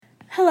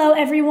Hello,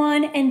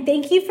 everyone, and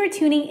thank you for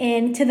tuning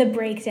in to The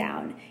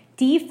Breakdown,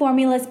 D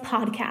Formula's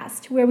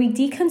podcast, where we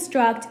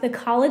deconstruct the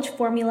college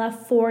formula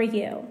for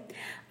you.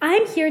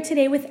 I'm here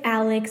today with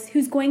Alex,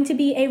 who's going to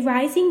be a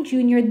rising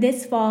junior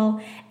this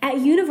fall at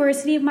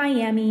University of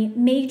Miami,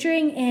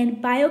 majoring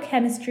in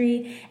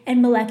biochemistry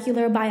and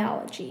molecular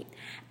biology.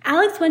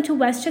 Alex went to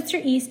Westchester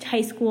East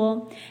High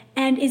School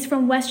and is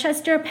from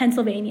Westchester,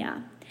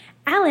 Pennsylvania.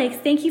 Alex,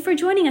 thank you for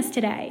joining us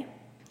today.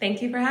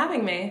 Thank you for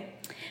having me.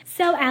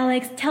 So,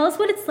 Alex, tell us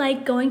what it's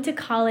like going to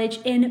college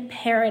in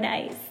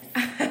paradise.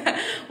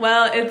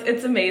 Well,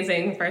 it's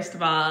amazing, first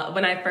of all.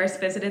 When I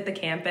first visited the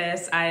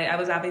campus, I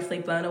was obviously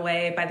blown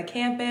away by the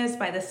campus,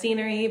 by the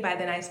scenery, by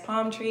the nice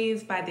palm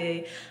trees, by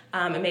the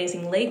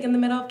amazing lake in the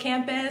middle of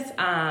campus.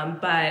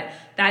 But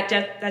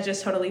that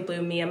just totally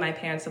blew me and my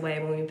parents away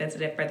when we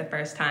visited for the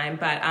first time.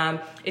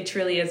 But it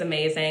truly is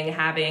amazing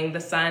having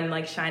the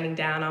sun shining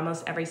down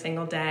almost every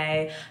single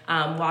day,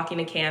 walking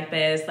to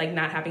campus,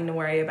 not having to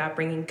worry about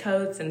bringing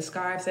coats and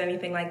scarves or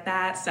anything like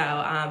that. So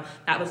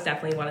that was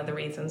definitely one of the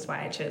reasons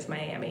why I chose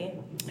Miami.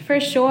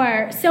 For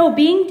sure. So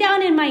being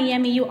down in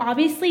Miami, you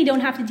obviously don't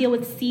have to deal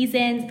with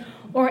seasons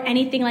or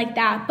anything like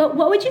that. But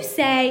what would you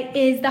say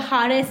is the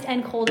hottest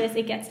and coldest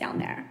it gets down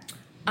there?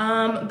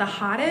 The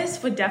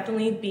hottest would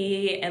definitely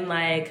be in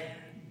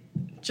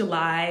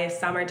July,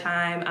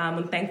 summertime.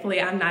 And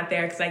thankfully I'm not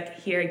there because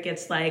here it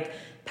gets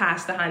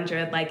past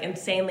 100,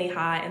 insanely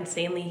hot,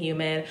 insanely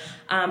humid.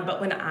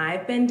 But when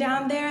I've been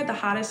down there, the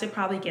hottest it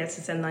probably gets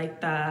is in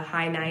the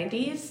high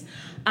 90s.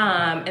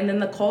 And then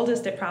the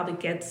coldest it probably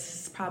gets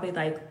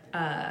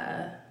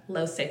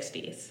low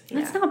 60s. Yeah.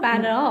 That's not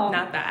bad at all.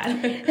 Not bad.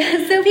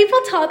 So people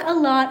talk a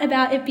lot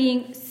about it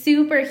being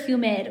super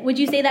humid. Would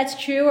you say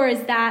that's true, or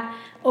is that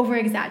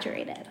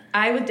over-exaggerated?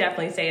 I would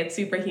definitely say it's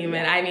super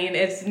humid. I mean,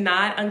 it's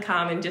not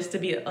uncommon just to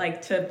be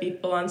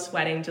full on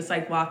sweating, just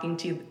walking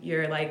to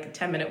your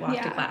 10-minute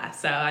walk to class.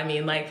 So I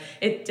mean,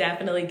 it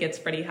definitely gets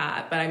pretty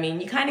hot, but I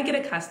mean, you kind of get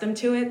accustomed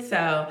to it.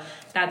 So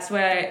that's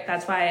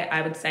why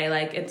I would say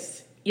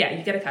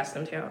you get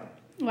accustomed to it.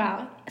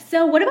 Wow.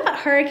 So what about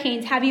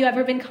hurricanes? Have you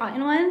ever been caught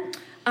in one?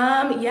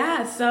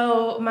 Yeah,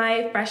 so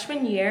my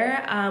freshman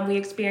year, we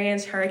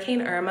experienced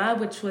Hurricane Irma,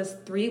 which was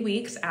 3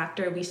 weeks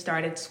after we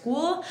started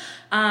school.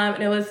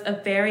 And it was a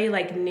very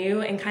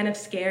new and kind of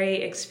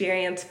scary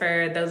experience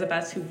for those of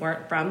us who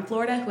weren't from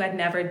Florida, who had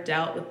never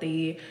dealt with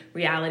the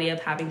reality of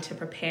having to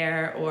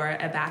prepare or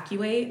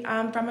evacuate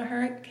from a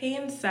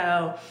hurricane.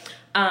 So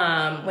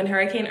when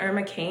Hurricane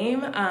Irma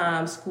came,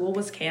 school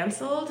was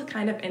canceled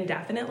kind of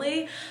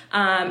indefinitely.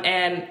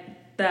 And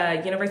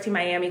the University of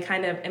Miami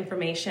kind of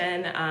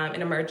information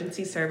and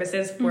emergency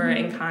services were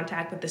in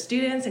contact with the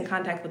students, in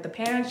contact with the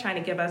parents, trying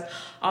to give us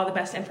all the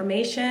best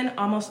information.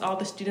 Almost all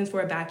the students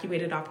were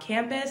evacuated off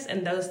campus,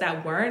 and those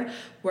that weren't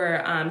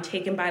were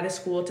taken by the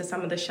school to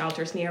some of the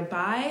shelters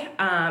nearby.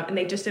 And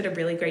they just did a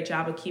really great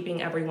job of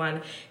keeping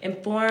everyone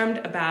informed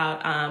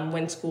about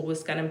when school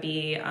was going to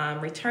be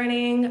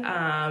returning,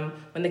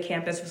 when the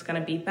campus was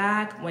going to be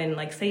back, when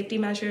safety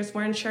measures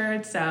were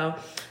ensured. So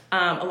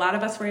a lot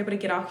of us were able to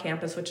get off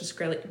campus, which was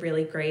really,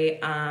 really great.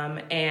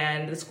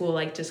 And the school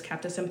just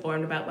kept us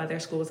informed about whether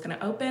school was going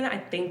to open. I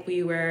think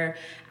we were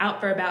out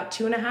for about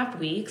 2.5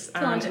 weeks.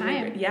 That's a long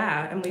time.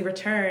 And we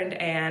returned,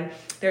 and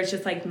there was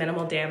just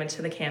minimal damage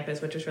to the campus,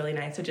 which was really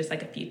nice. So just a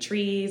few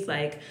trees,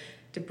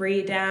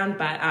 debris down,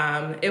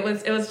 but it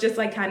was just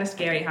kind of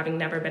scary, having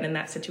never been in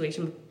that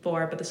situation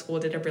before. But the school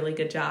did a really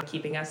good job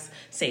keeping us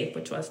safe,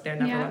 which was their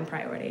number one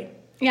priority.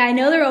 Yeah, I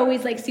know they're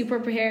always super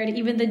prepared.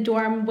 Even the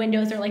dorm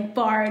windows are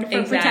barred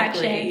for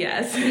protection.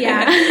 Yes.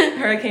 Yeah.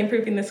 Hurricane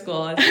proofing the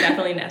school is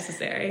definitely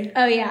necessary.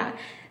 Oh yeah.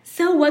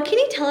 So what can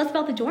you tell us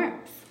about the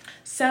dorms?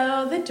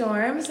 So the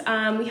dorms,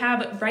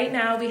 right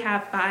now we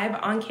have 5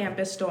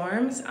 on-campus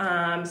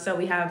dorms. So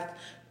we have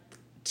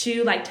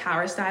 2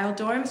 tower style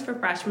dorms for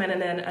freshmen,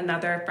 and then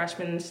another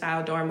freshman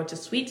style dorm, which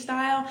is suite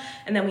style.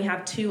 And then we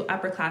have 2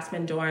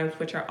 upperclassmen dorms,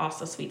 which are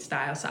also suite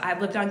style. So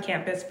I've lived on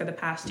campus for the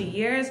past 2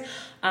 years.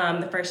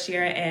 The first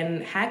year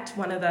in Hecht,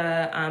 one of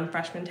the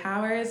freshman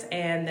towers,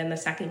 and then the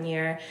second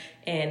year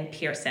in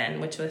Pearson,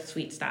 which was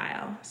suite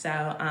style. So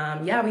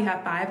we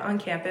have 5 on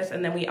campus,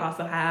 and then we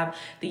also have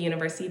the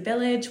University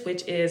Village,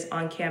 which is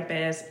on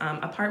campus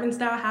apartment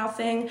style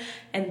housing,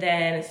 and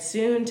then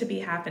soon to be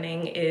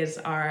happening is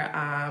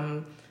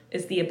our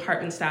is the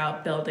apartment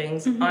style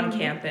buildings on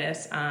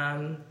campus.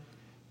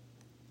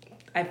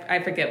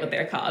 I forget what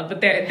they're called, but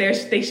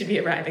they should be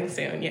arriving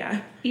soon. Yeah.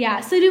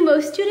 Yeah. So do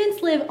most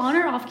students live on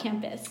or off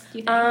campus, do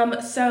you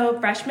think? So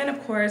freshmen,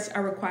 of course,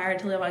 are required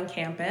to live on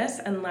campus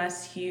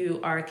unless you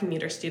are a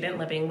commuter student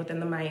living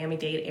within the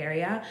Miami-Dade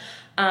area.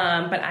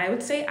 But I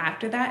would say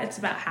after that, it's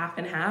about half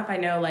and half. I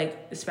know,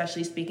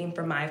 especially speaking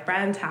for my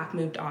friends, half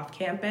moved off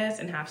campus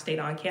and half stayed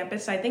on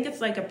campus. So I think it's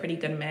a pretty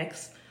good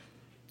mix.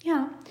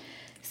 Yeah.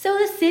 So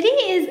the city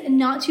is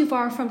not too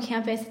far from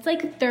campus. It's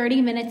like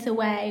 30 minutes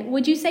away.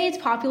 Would you say it's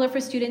popular for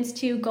students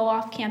to go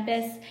off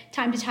campus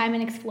time to time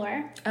and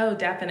explore? Oh,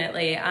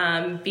 definitely.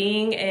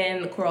 Being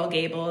in Coral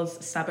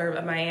Gables, suburb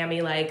of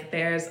Miami, like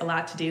there's a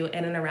lot to do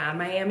in and around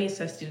Miami,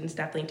 so students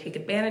definitely take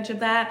advantage of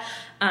that.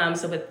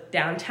 So with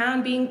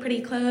downtown being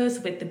pretty close,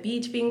 with the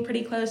beach being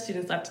pretty close,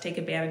 students love to take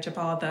advantage of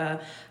all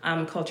the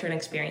culture and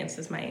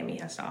experiences Miami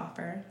has to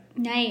offer.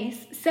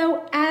 Nice.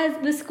 So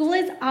as the school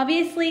is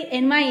obviously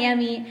in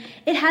Miami,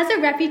 it has a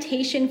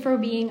reputation for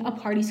being a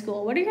party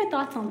school. What are your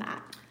thoughts on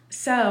that?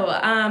 So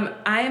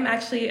I am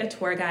actually a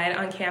tour guide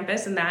on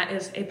campus, and that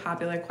is a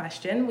popular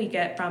question we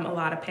get from a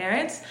lot of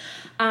parents.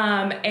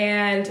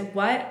 And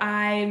what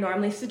I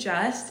normally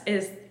suggest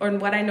is, or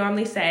what I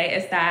normally say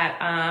is that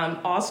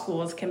all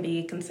schools can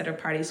be considered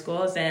party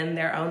schools in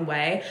their own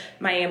way.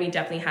 Miami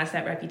definitely has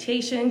that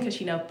reputation because,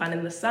 fun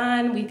in the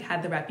sun. We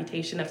had the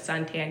reputation of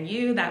suntan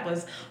U. That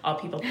was all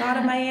people thought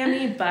of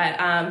Miami.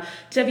 But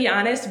to be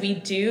honest,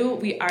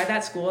 we are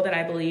that school that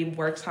I believe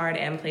works hard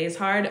and plays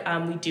hard.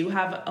 We do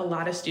have a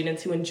lot of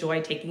students who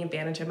enjoy taking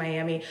advantage of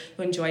Miami,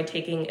 who enjoy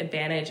taking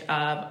advantage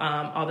of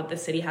all that the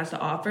city has to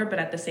offer. But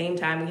at the same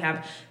time, we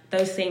have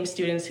those same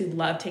students who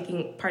love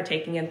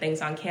partaking in things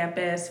on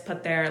campus,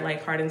 put their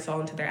heart and soul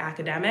into their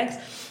academics.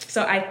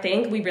 So I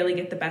think we really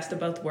get the best of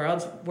both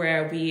worlds,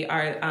 where we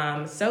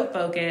are so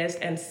focused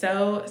and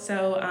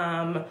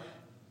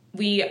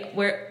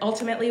we're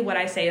ultimately, what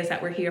I say is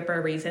that we're here for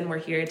a reason. We're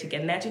here to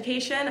get an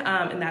education,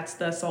 and that's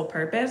the sole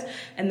purpose.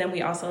 And then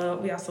we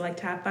also like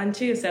to have fun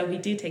too. So we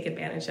do take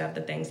advantage of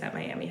the things that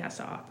Miami has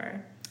to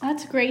offer.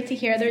 That's great to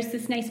hear. There's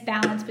this nice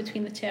balance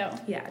between the two.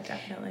 Yeah,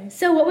 definitely.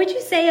 So what would you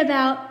say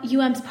about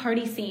UM's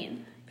party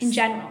scene in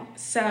general?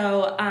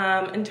 So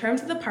in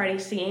terms of the party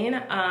scene,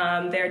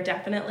 they're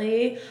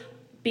definitely,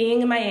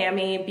 being in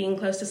Miami, being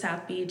close to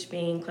South Beach,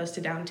 being close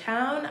to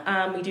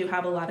downtown, we do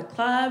have a lot of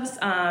clubs,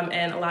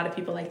 and a lot of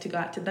people like to go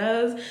out to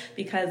those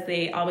because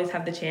they always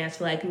have the chance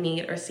to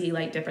meet or see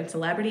different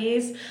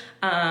celebrities.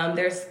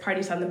 There's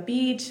parties on the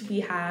beach. We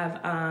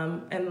have,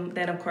 and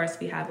then of course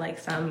we have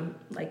some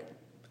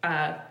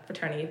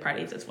fraternity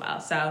parties as well.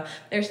 So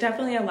there's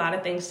definitely a lot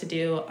of things to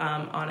do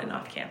on and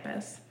off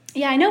campus.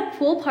 Yeah, I know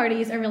pool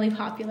parties are really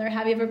popular.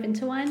 Have you ever been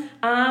to one?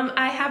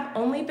 I have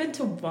only been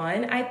to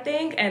one, I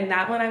think, and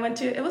that one I went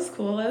to, it was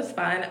cool, it was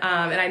fun.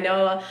 And I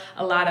know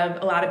a lot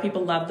of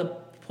people love the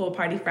pool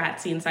party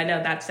frat scene, so I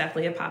know that's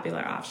definitely a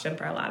popular option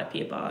for a lot of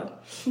people.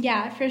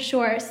 Yeah, for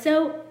sure.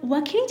 So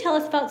what can you tell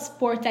us about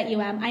sports at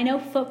UM? I know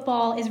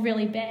football is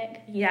really big.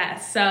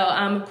 Yes, so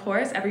of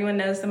course everyone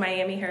knows the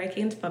Miami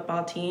Hurricanes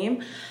football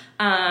team.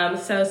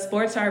 So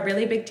sports are a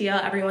really big deal.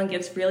 Everyone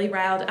gets really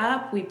riled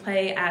up. We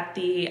play at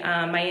the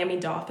Miami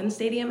Dolphin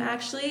Stadium,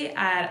 actually,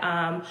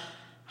 at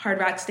Hard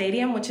Rock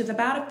Stadium, which is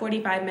about a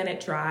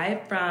 45-minute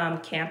drive from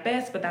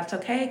campus, but that's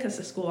okay because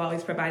the school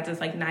always provides us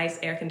nice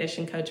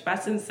air-conditioned coach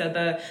buses, so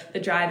the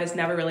drive is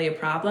never really a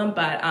problem.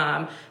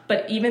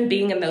 But even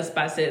being in those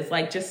buses,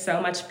 just so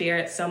much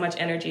spirit, so much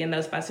energy in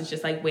those buses,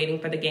 just waiting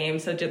for the game.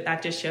 So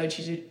that just showed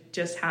you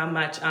just how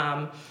much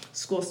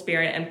school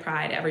spirit and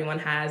pride everyone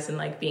has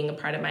in being a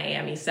part of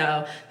Miami.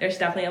 So there's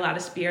definitely a lot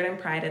of spirit and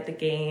pride at the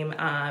game,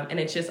 and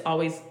it's just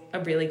always a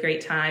really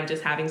great time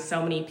just having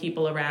so many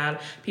people around,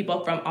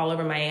 people from all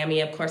over Miami.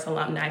 Of course,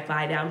 alumni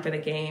fly down for the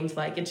games.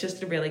 It's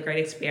just a really great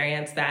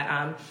experience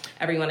that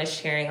everyone is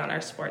sharing on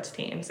our sports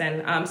teams.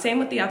 And same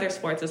with the other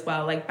sports as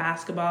well,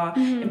 basketball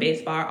and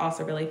baseball are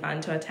also really fun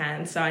to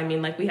attend. So I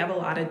mean, we have a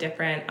lot of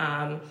different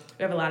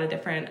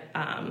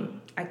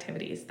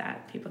activities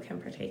that people can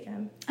partake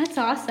in. That's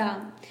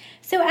awesome.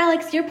 So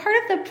Alex, you're part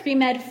of the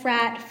pre-med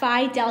frat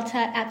Phi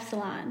Delta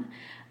Epsilon.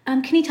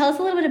 Can you tell us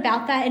a little bit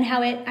about that and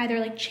how it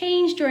either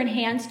changed or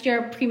enhanced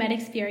your pre-med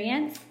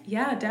experience?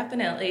 Yeah,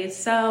 definitely.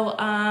 So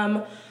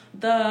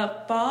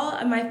the fall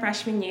of my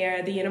freshman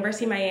year, the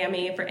University of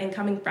Miami, for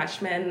incoming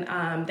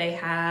freshmen, they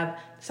have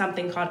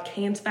something called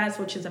Canes Fest,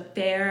 which is a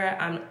fair,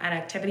 an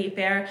activity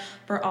fair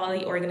for all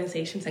the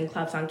organizations and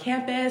clubs on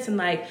campus.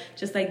 And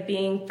just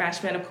being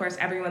freshmen, of course,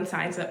 everyone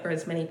signs up for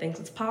as many things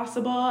as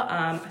possible.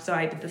 So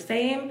I did the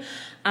same.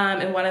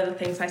 And one of the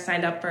things I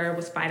signed up for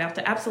was Phi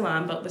Delta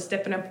Epsilon, but was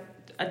different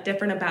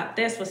about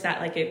this was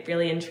that it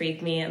really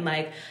intrigued me in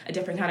a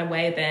different kind of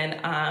way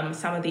than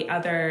some of the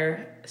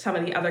other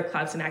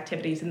clubs and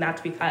activities. And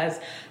that's because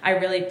I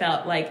really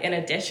felt in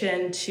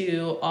addition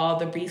to all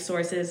the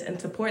resources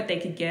and support they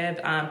could give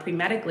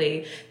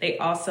pre-medically, they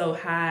also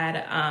had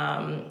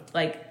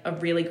a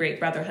really great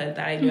brotherhood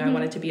that I knew I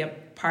wanted to be a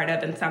part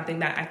of, and something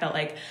that I felt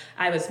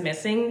I was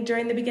missing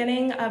during the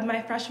beginning of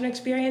my freshman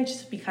experience,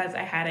 just because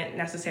I hadn't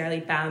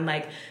necessarily found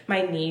my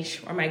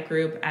niche or my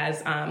group as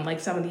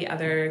some of the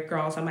other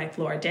girls on my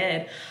floor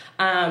did.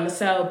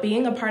 So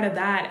being a part of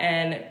that,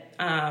 and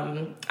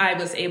I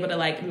was able to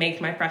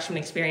make my freshman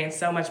experience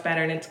so much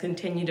better, and it's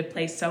continued to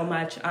play so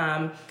much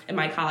in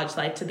my college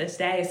life to this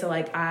day. So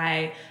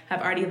I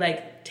have already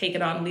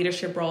taken on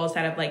leadership roles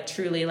that have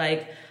truly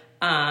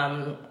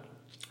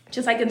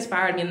just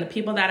inspired me, and the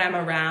people that I'm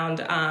around,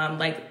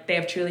 they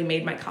have truly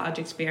made my college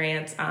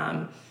experience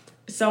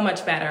so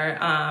much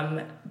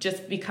better,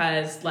 just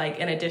because like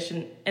in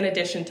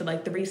addition to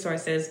like the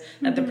resources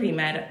that the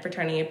pre-med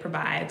fraternity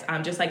provides,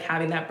 just like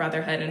having that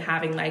brotherhood and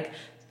having like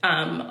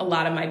a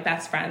lot of my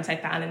best friends I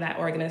found in that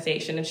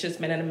organization. It's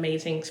just been an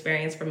amazing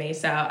experience for me.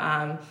 So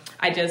I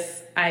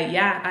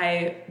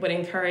would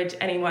encourage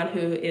anyone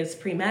who is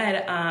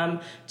pre-med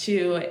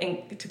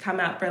to come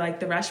out for like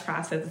the rush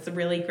process. It's a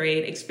really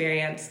great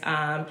experience,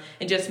 and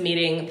just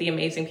meeting the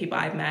amazing people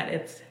I've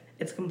met.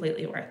 It's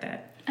completely worth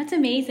it. That's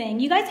amazing.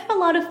 You guys have a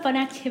lot of fun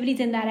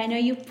activities in that. I know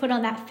you put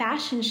on that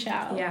fashion show.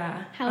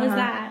 Yeah. How was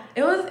that?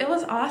 It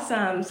was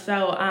awesome.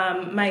 So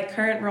my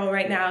current role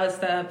right now is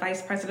the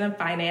Vice President of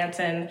Finance,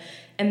 and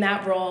in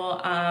that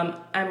role,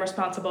 I'm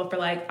responsible for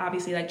like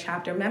obviously like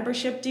chapter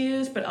membership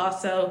dues, but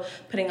also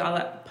putting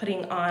on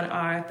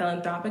our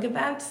philanthropic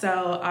events.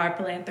 So our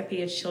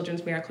philanthropy is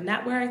Children's Miracle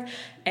Network,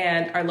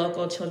 and our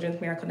local Children's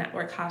Miracle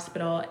Network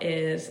hospital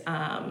is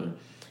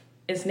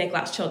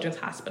Nicklaus Children's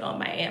Hospital in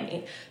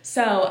Miami.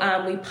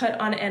 So we put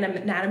on an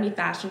anatomy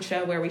fashion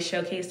show where we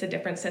showcase the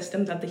different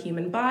systems of the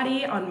human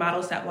body on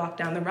models that walk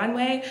down the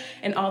runway,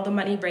 and all the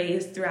money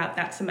raised throughout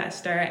that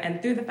semester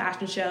and through the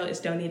fashion show is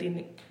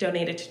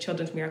donated to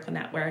Children's Miracle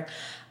Network.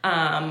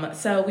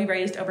 So we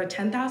raised over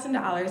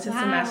 $10,000 this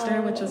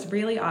semester, which was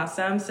really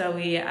awesome. So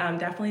we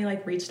definitely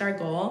like reached our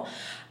goal.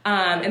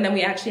 And then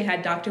we actually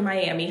had Dr.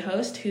 Miami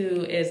host,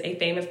 who is a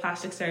famous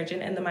plastic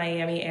surgeon in the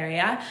Miami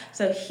area.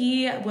 So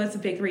he was a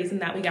big reason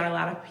that we got a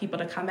lot of people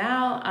to come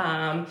out.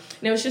 And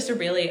it was just a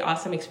really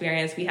awesome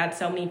experience. We had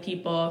so many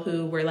people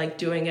who were like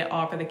doing it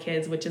all for the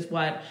kids, which is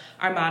what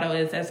our motto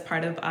is as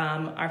part of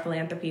our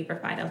philanthropy for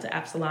Phi Delta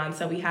Epsilon.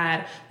 So we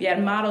had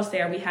models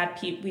there. We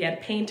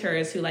had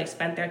painters who like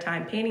spent their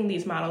time painting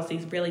these models,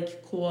 these really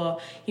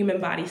cool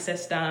human body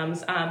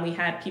systems. We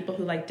had people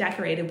who like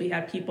decorated. We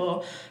had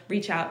people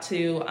reach out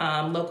to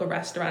local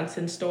restaurants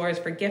and stores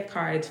for gift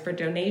cards, for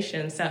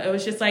donations. So it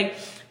was just like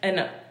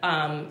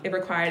it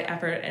required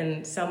effort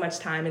and so much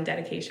time and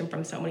dedication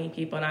from so many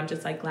people. And I'm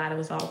just like glad it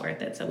was all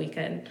worth it so we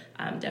could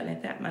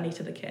donate that money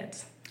to the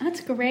kids.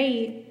 That's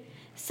great.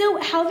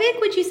 So how big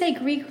would you say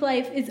Greek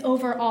life is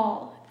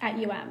overall at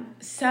UM?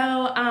 So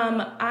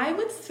I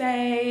would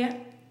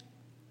say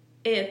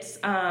it's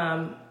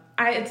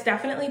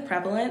definitely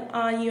prevalent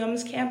on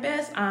UM's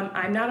campus.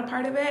 I'm not a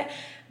part of it,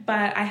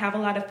 but I have a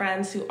lot of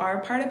friends who are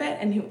a part of it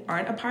and who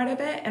aren't a part of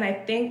it. And I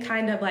think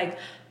kind of like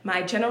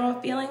my general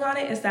feeling on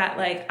it is that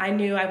like I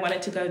knew I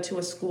wanted to go to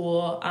a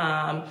school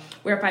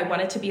where if I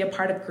wanted to be a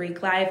part of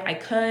Greek life, I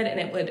could, and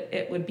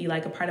it would be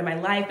like a part of my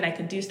life and I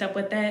could do stuff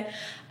with it.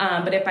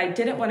 But if I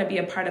didn't want to be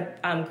a part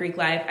of Greek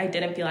life, I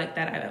didn't feel like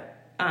that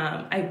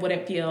I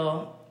wouldn't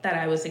feel that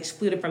I was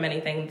excluded from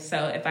anything.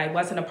 So if I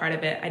wasn't a part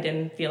of it, I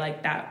didn't feel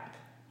like that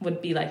would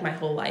be like my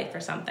whole life or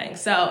something.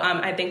 So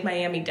I think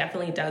Miami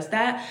definitely does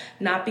that.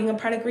 Not being a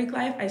part of Greek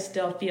life, I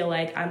still feel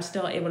like I'm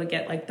still able to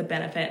get like the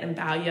benefit and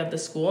value of the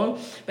school.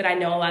 But I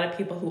know a lot of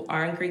people who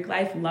are in Greek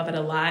life love it a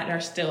lot and are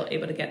still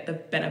able to get the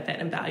benefit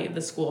and value of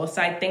the school.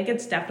 So I think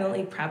it's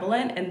definitely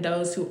prevalent, and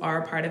those who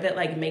are a part of it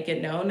like make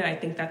it known. And I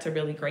think that's a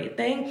really great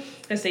thing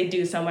because they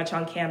do so much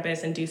on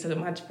campus and do so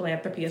much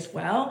philanthropy as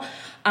well.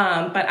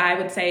 But I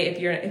would say if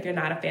you're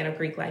not a fan of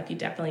Greek life, you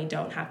definitely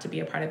don't have to be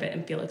a part of it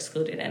and feel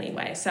excluded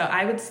anyway. So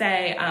I would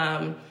say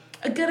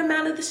a good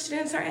amount of the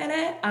students are in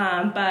it,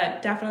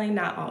 but definitely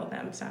not all of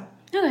them. So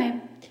okay,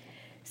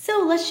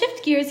 so let's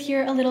shift gears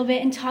here a little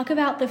bit and talk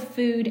about the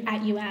food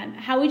at UM.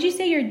 How would you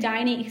say your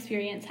dining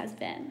experience has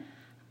been?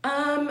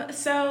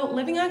 So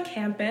living on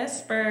campus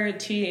for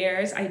 2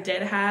 years, I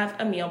did have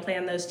a meal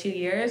plan those 2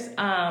 years.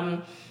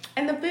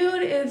 And the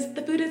food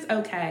is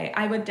okay.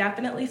 I would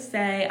definitely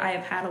say I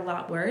have had a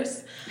lot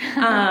worse.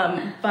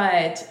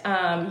 But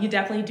you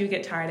definitely do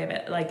get tired of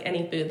it, like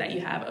any food that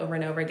you have over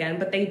and over again.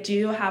 But they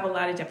do have a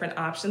lot of different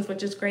options,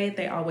 which is great.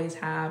 They always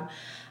have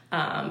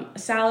a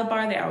salad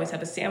bar. They always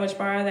have a sandwich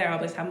bar. They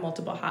always have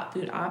multiple hot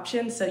food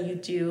options. So you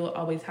do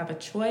always have a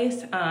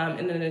choice.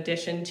 And in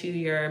addition to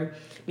your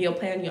meal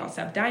plan, you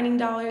also have dining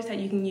dollars that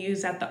you can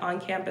use at the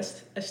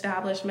on-campus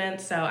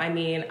establishment. So, I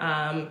mean,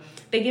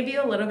 they give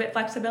you a little bit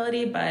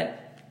flexibility,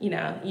 but, you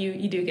know,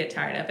 you do get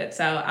tired of it.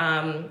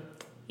 So,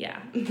 yeah.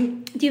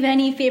 Do you have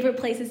any favorite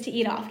places to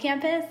eat off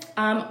campus?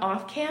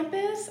 Off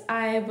campus,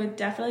 I would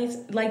definitely,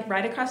 like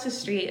right across the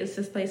street is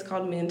this place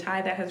called Moon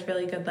Thai that has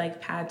really good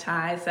like pad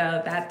thai.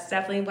 So that's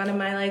definitely one of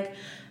my like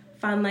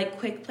fun like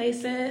quick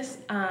places.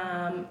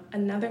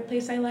 Another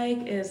place I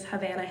like is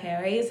Havana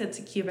Harry's. It's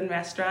a Cuban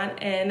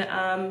restaurant in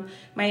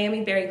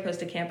Miami, very close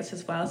to campus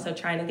as well. So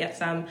trying to get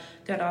some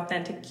good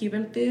authentic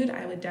Cuban food,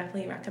 I would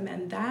definitely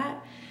recommend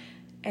that.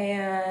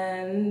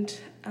 And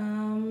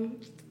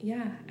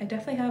yeah, I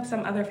definitely have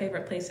some other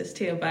favorite places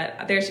too,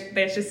 but there's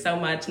just so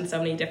much and so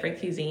many different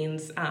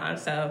cuisines.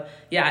 So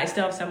yeah, I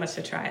still have so much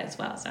to try as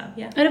well. So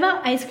yeah. What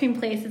about ice cream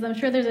places? I'm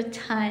sure there's a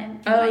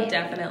ton. Oh,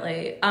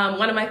 definitely.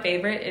 One of my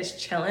favorite is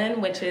Chillin',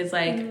 which is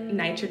like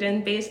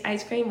nitrogen-based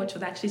ice cream, which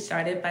was actually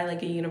started by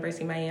like a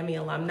University of Miami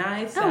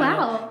alumni. So, oh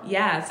wow.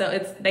 Yeah,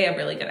 so they have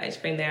really good ice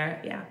cream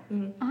there. Yeah.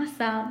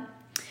 Awesome.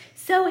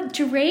 So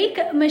Drake,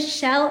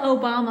 Michelle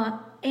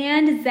Obama.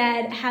 and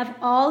Zedd have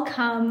all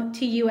come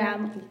to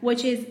UM,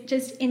 which is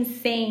just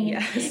insane.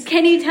 Yes.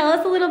 Can you tell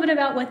us a little bit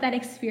about what that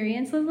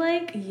experience was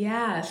like?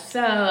 Yeah,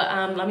 so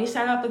let me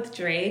start off with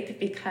Drake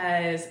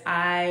because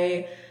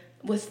I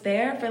was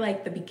there for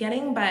like the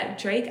beginning, but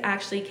Drake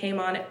actually came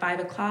on at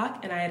 5 o'clock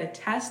and I had a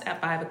test at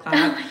 5 o'clock.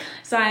 Oh my God.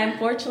 So I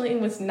unfortunately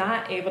was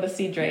not able to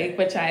see Drake,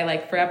 which I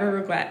like forever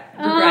regret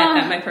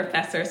that my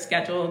professor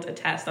scheduled a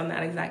test on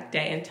that exact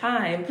day and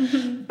time.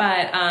 Mm-hmm.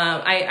 But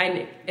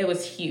I it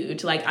was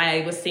huge. Like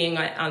I was seeing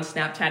on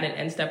Snapchat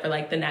and Insta for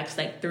like the next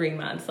like 3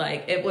 months.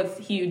 Like it was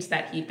huge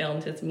that he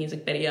filmed his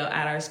music video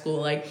at our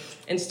school, like,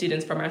 and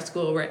students from our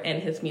school were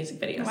in his music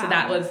video. Wow. So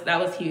that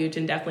was huge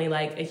and definitely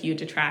like a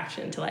huge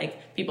attraction to like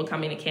people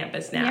coming to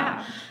campus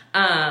now.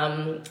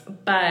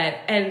 Yeah.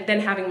 And then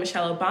having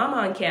Michelle Obama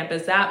on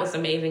campus, that was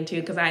amazing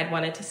too, because I had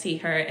wanted to see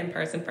her in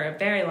person for a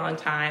very long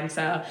time.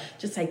 So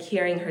just like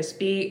hearing her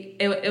speak,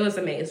 it was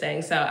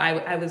amazing. So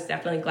I was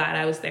definitely glad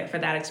I was there for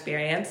that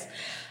experience.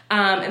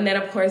 And then,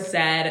 of course,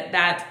 Zedd,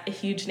 that's a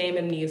huge name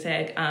in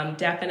music.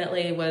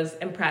 Definitely was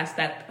impressed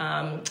that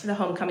the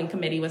homecoming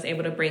committee was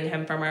able to bring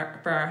him for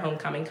our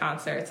homecoming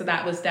concert. So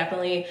that was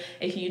definitely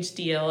a huge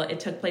deal. It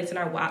took place in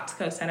our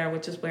Watsco Center,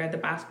 which is where the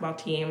basketball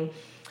team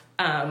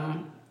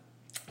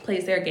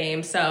plays their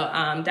game. So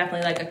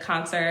definitely like a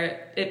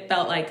concert. It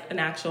felt like an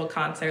actual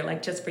concert,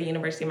 like just for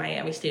University of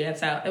Miami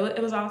students. So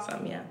it was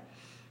awesome, yeah.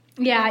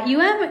 Yeah,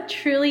 UM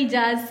truly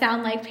does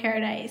sound like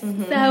paradise.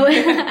 Mm-hmm. So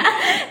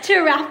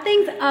to wrap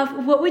things up,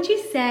 what would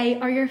you say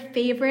are your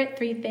favorite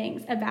 3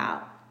 things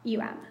about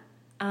UM?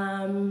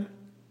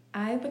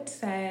 I would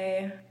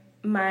say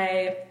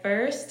my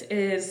first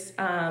is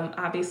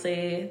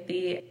obviously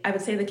the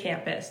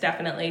campus,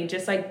 definitely.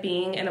 Just like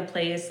being in a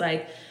place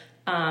like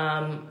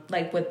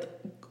with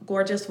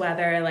gorgeous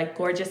weather, like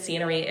gorgeous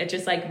scenery. It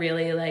just like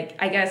really like,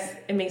 I guess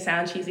it may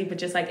sound cheesy, but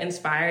just like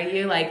inspire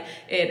you. Like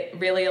it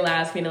really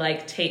allows me to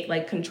like take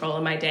like control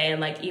of my day,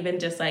 and like even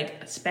just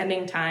like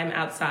spending time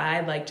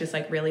outside, like just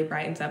like really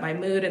brightens up my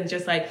mood. And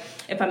just like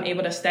if I'm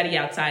able to study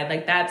outside,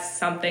 like that's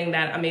something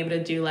that I'm able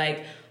to do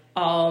like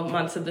all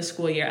months of the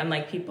school year,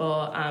 unlike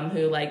people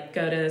who like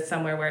go to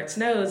somewhere where it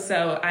snows.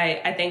 So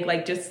I think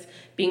like just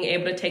being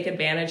able to take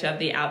advantage of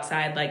the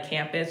outside like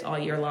campus all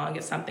year long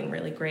is something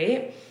really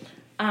great.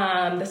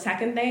 The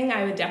second thing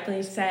I would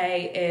definitely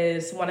say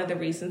is one of the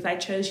reasons I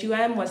chose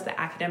UM was the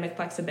academic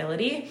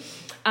flexibility.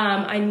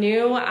 I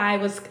knew I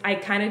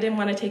kind of didn't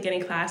want to take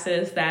any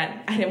classes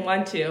that I didn't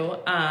want to.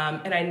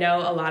 And I know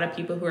a lot of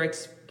people who are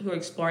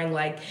exploring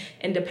like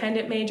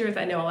independent majors.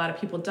 I know a lot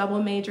of people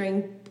double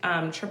majoring,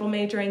 triple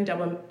majoring,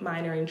 double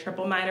minoring,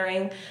 triple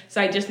minoring.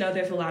 So I just know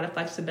there's a lot of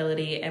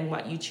flexibility in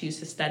what you choose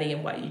to study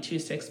and what you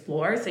choose to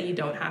explore. So you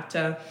don't have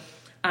to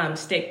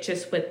stick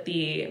just with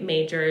the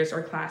majors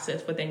or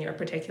classes within your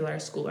particular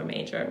school or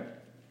major.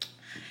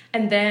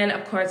 And then,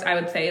 of course, I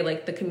would say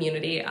like the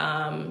community,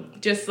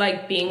 just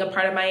like being a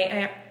part of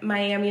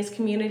Miami's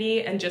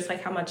community and just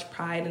like how much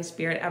pride and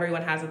spirit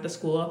everyone has at the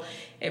school.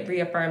 It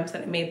reaffirms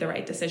that I made the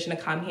right decision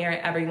to come here.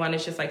 Everyone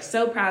is just like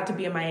so proud to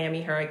be a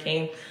Miami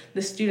Hurricane.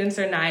 The students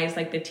are nice,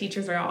 like the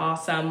teachers are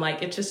awesome.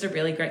 Like it's just a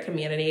really great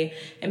community.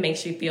 It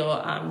makes you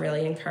feel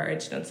really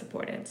encouraged and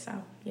supported. So,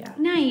 yeah.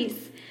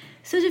 Nice.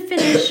 So to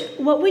finish,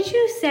 what would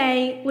you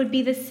say would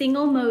be the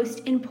single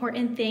most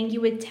important thing you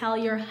would tell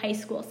your high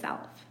school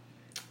self?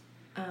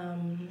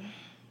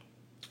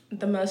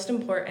 The most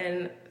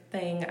important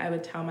thing I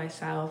would tell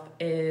myself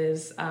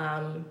is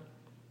that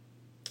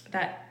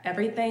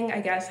everything,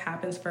 I guess,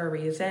 happens for a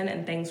reason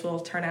and things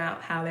will turn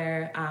out how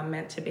they're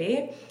meant to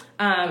be.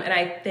 And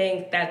I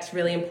think that's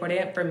really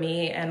important for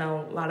me and a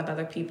lot of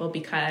other people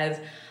because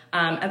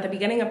at the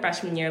beginning of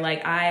freshman year,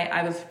 like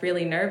I was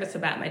really nervous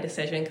about my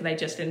decision because I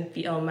just didn't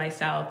feel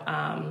myself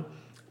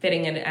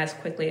fitting in as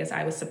quickly as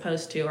I was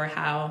supposed to or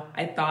how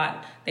I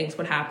thought things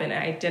would happen.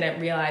 And I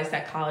didn't realize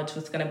that college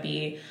was going to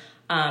be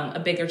a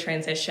bigger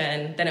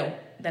transition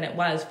than it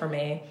was for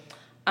me.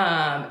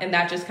 And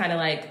that just kind of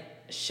like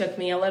shook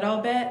me a little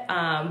bit.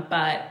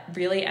 But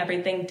really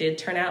everything did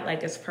turn out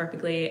like as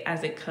perfectly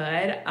as it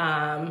could.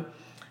 And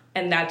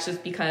that's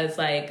just because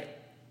like,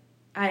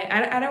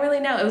 I don't really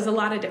know. It was a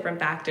lot of different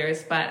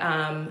factors, but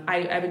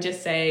I would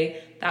just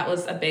say that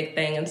was a big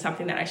thing and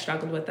something that I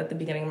struggled with at the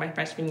beginning of my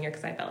freshman year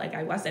because I felt like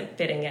I wasn't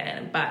fitting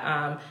in.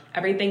 But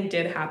everything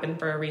did happen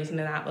for a reason,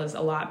 and that was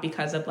a lot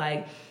because of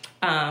like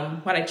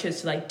what I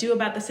chose to like do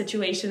about the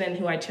situation and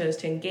who I chose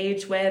to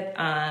engage with.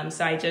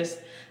 So I just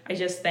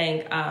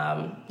think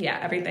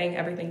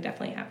everything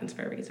definitely happens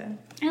for a reason.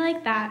 I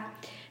like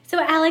that. So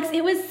Alex,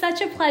 it was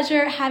such a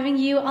pleasure having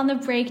you on The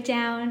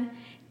Breakdown.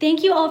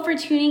 Thank you all for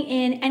tuning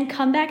in, and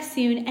come back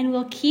soon and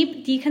we'll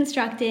keep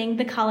deconstructing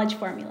the college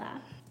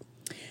formula.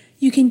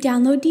 You can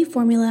download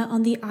D-Formula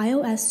on the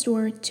iOS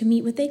store to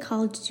meet with a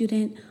college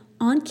student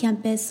on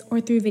campus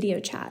or through video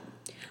chat.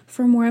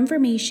 For more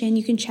information,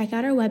 you can check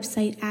out our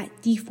website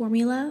at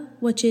D-Formula,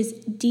 which is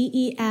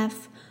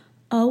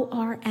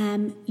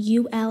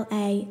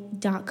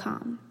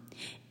DEFORMULA.com.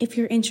 If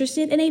you're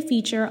interested in a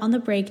feature on The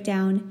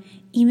Breakdown,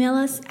 email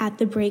us at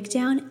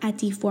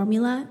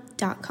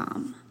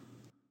thebreakdown@dformula.com.